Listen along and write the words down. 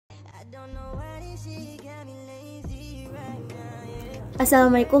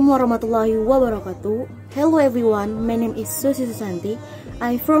Assalamualaikum warahmatullahi wabarakatuh. Hello everyone, my name is Susi Susanti.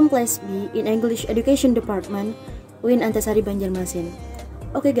 I'm from Class B in English Education Department, UIN Antasari Banjarmasin.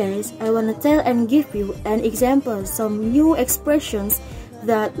 Okay guys, I wanna tell and give you an example some new expressions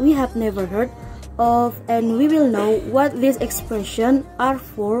that we have never heard of, and we will know what these expressions are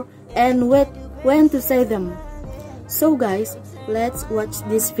for and when to say them. So guys, let's watch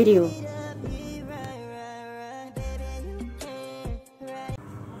this video.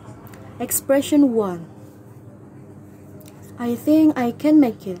 Expression 1. I think I can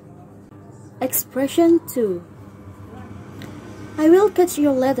make it. Expression 2. I will catch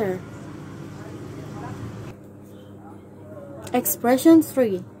your letter. Expression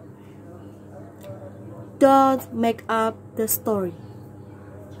 3. Don't make up the story.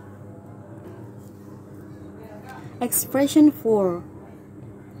 Expression 4.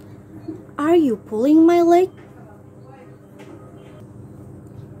 Are you pulling my leg?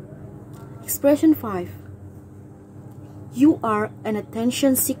 Expression 5. You are an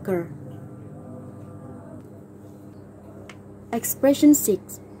attention seeker. Expression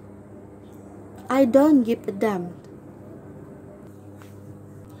 6. I don't give a damn.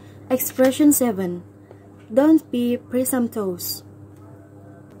 Expression 7. Don't be presumptuous.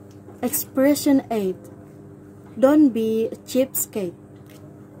 Expression 8. Don't be a cheapskate.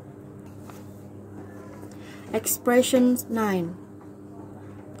 Expression 9.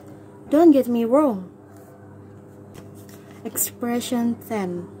 Don't get me wrong. Expression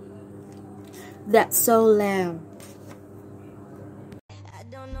 10. That's so lame.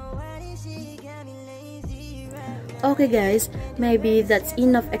 Okay guys, maybe that's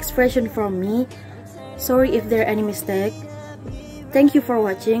enough expression from me. Sorry if there are any mistake. Thank you for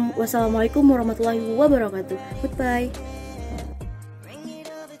watching. Wassalamualaikum warahmatullahi wabarakatuh. Goodbye.